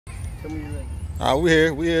Tell me you're ready. We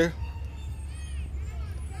here. We here.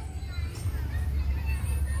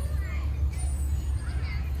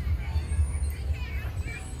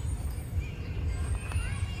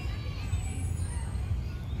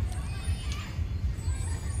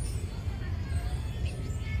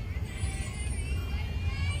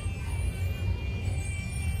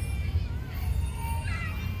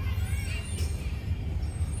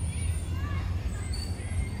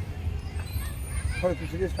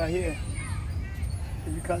 Purpose of this right here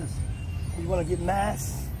is because you want to get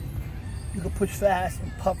mass, you can push fast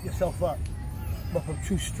and pump yourself up. But from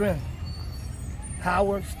true strength,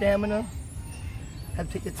 power, stamina, have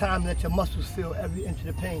to take the time to let your muscles feel every inch of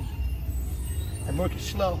the pain. And work it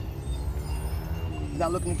slow. You're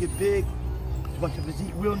not looking to get big. You want your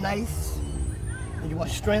physique real nice. And you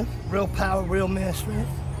want strength, real power, real man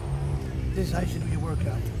strength. This is how you should do your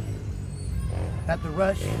workout. Not to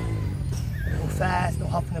rush. Go fast, no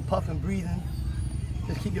huffing and puffing, breathing.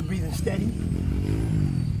 Just keep your breathing steady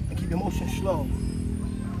and keep your motion slow.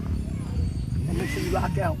 And make sure you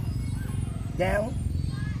lock out. Down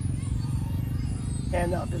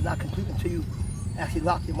and up. It's not complete until you actually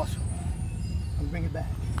lock your muscle. And bring it back.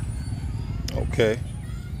 Okay.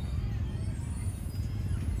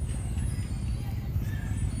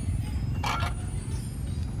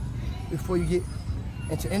 Before you get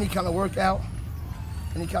into any kind of workout,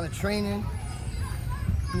 any kind of training,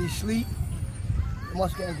 you need sleep. Your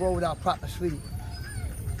muscle can't grow without proper sleep.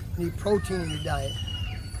 You need protein in your diet.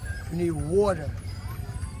 You need water.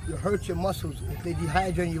 You hurt your muscles if they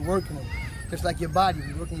dehydrate and you're working them. Just like your body. If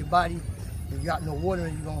you're working your body, if you got no water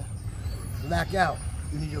and you're going to lack out.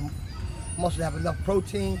 You need your muscle to have enough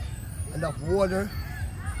protein, enough water.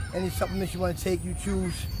 Any supplements you want to take, you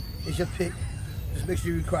choose. It's your pick. Just make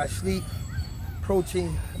sure you require sleep,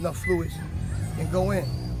 protein, enough fluids, and go in.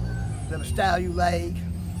 Whatever style you like.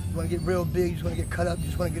 You want to get real big, you just want to get cut up, you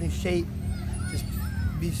just want to get in shape. Just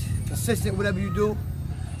be consistent, whatever you do.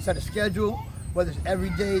 Set a schedule, whether it's every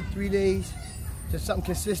day, 3 days, just something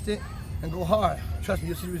consistent, and go hard. Trust me,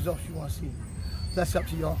 you'll see the results you want to see. That's up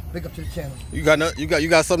to y'all. Big up to the channel. You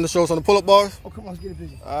got something to show us on the pull-up bars? Oh, come on, let's get it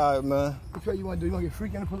busy. All right, man. Which way you want to do? You want to get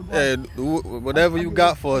freaky on the pull-up bars? Yeah, whatever you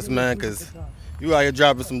got for us, man, because you out here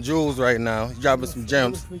dropping some jewels right now. You dropping some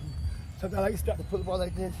gems. Sometimes I like to start the pull-up bar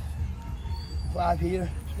like this. 5 here,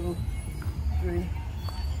 2, 3,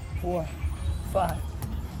 4, 5.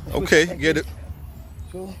 Okay, get it.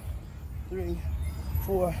 2, 3,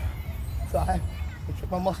 4, 5.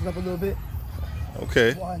 Trip my muscles up a little bit.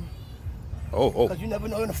 Okay. 1. Oh. Because you never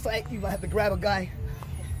know in a fight, you might have to grab a guy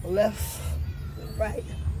left, right.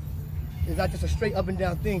 It's not just a straight up and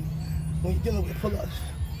down thing when you're dealing with pull-ups.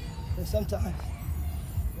 And sometimes,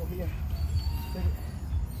 over here, I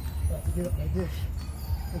have to get up like this.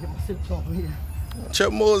 I get my sit-ups on from here.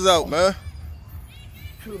 Check Moore's out, man.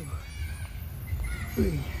 2,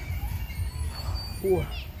 3, 4,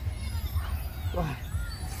 5.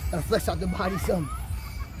 Gotta flex out the body some.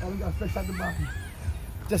 We gotta flex out the body.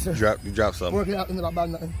 Just You drop something. work it out, and about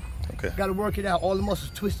nothing. Okay. Gotta work it out. All the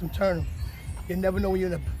muscles twist and turn them. You never know when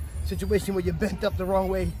you're in a situation where you're bent up the wrong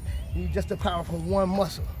way. You need just the power from one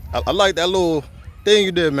muscle. I like that little thing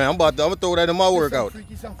you did, man. I'm gonna throw that in my workout.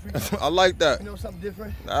 Something freaky. I like that. You know, something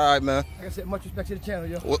different. All right, man. Like I said, much respect to the channel,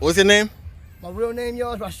 yo. What's your name? My real name,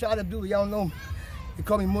 y'all, is Rashad Abdul. Y'all know me. They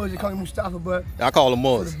call me Muz, they call me Mustafa, but I call him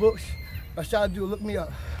for Muz. the books, Rashad Abdul, look me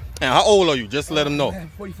up. And how old are you? Just let him know.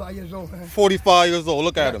 Man, 45 years old, man. 45 years old.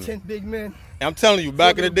 Look at him. 10 big men. And I'm telling you,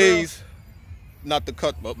 back in the Little girl. days, not to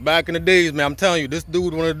cut, but back in the days, man, I'm telling you, this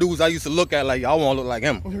dude, one of the dudes I used to look at like, I want to look like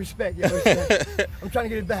him. Respect, yeah, respect. I'm trying to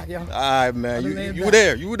get it back, yo. All right, man. I've been laying You back. were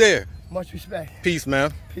there. You were there. Much respect. Peace,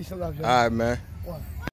 man. Peace and love, yo. All right, man. 1.